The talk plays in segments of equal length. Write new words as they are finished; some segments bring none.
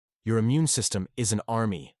Your immune system is an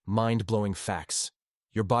army, mind-blowing facts.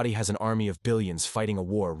 Your body has an army of billions fighting a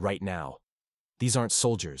war right now. These aren't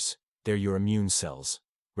soldiers, they're your immune cells.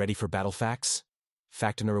 Ready for battle facts?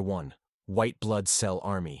 Fact number 1. White blood cell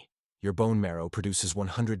army. Your bone marrow produces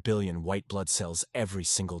 100 billion white blood cells every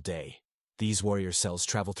single day. These warrior cells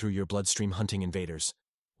travel through your bloodstream hunting invaders.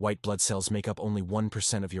 White blood cells make up only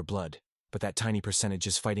 1% of your blood, but that tiny percentage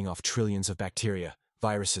is fighting off trillions of bacteria,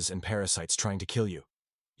 viruses, and parasites trying to kill you.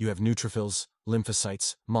 You have neutrophils,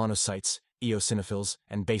 lymphocytes, monocytes, eosinophils,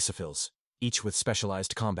 and basophils, each with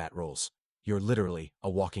specialized combat roles. You're literally a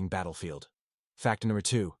walking battlefield. Fact number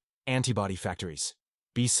 2. Antibody factories.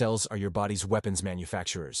 B cells are your body's weapons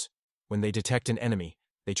manufacturers. When they detect an enemy,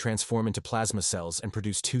 they transform into plasma cells and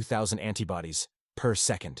produce 2,000 antibodies per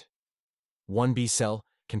second. One B cell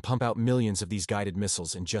can pump out millions of these guided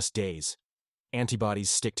missiles in just days. Antibodies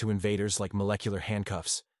stick to invaders like molecular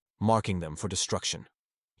handcuffs, marking them for destruction.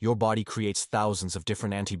 Your body creates thousands of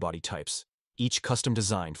different antibody types, each custom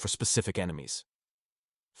designed for specific enemies.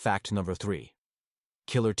 Fact number 3.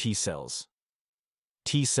 Killer T cells.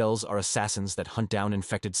 T cells are assassins that hunt down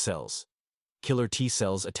infected cells. Killer T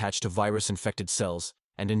cells attach to virus-infected cells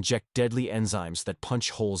and inject deadly enzymes that punch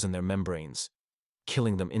holes in their membranes,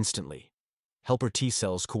 killing them instantly. Helper T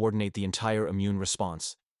cells coordinate the entire immune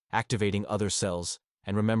response, activating other cells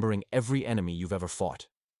and remembering every enemy you've ever fought.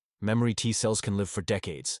 Memory T cells can live for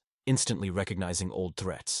decades, instantly recognizing old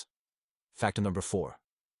threats. Fact number 4.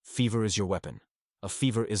 Fever is your weapon. A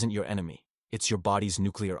fever isn't your enemy, it's your body's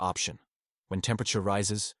nuclear option. When temperature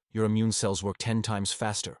rises, your immune cells work 10 times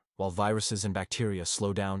faster, while viruses and bacteria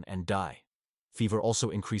slow down and die. Fever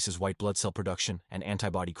also increases white blood cell production and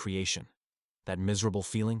antibody creation. That miserable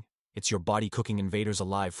feeling? It's your body cooking invaders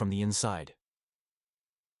alive from the inside.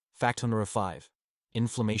 Fact number 5.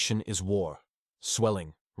 Inflammation is war.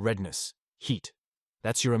 Swelling, redness, heat.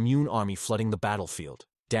 That's your immune army flooding the battlefield.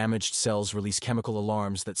 Damaged cells release chemical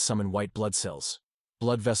alarms that summon white blood cells.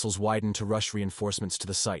 Blood vessels widen to rush reinforcements to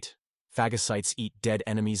the site. Phagocytes eat dead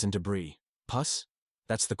enemies and debris. Pus?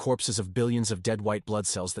 That's the corpses of billions of dead white blood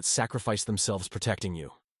cells that sacrifice themselves protecting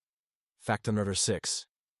you. Fact number 6.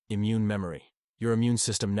 Immune memory. Your immune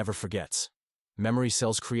system never forgets. Memory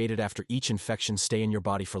cells created after each infection stay in your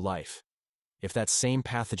body for life. If that same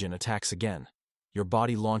pathogen attacks again, your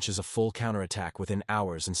body launches a full counterattack within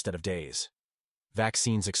hours instead of days.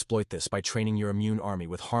 Vaccines exploit this by training your immune army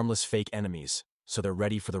with harmless fake enemies, so they're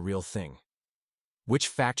ready for the real thing. Which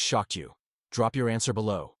fact shocked you? Drop your answer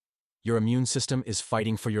below. Your immune system is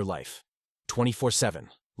fighting for your life. 24/7.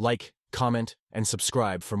 Like, comment, and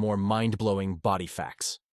subscribe for more mind-blowing body facts.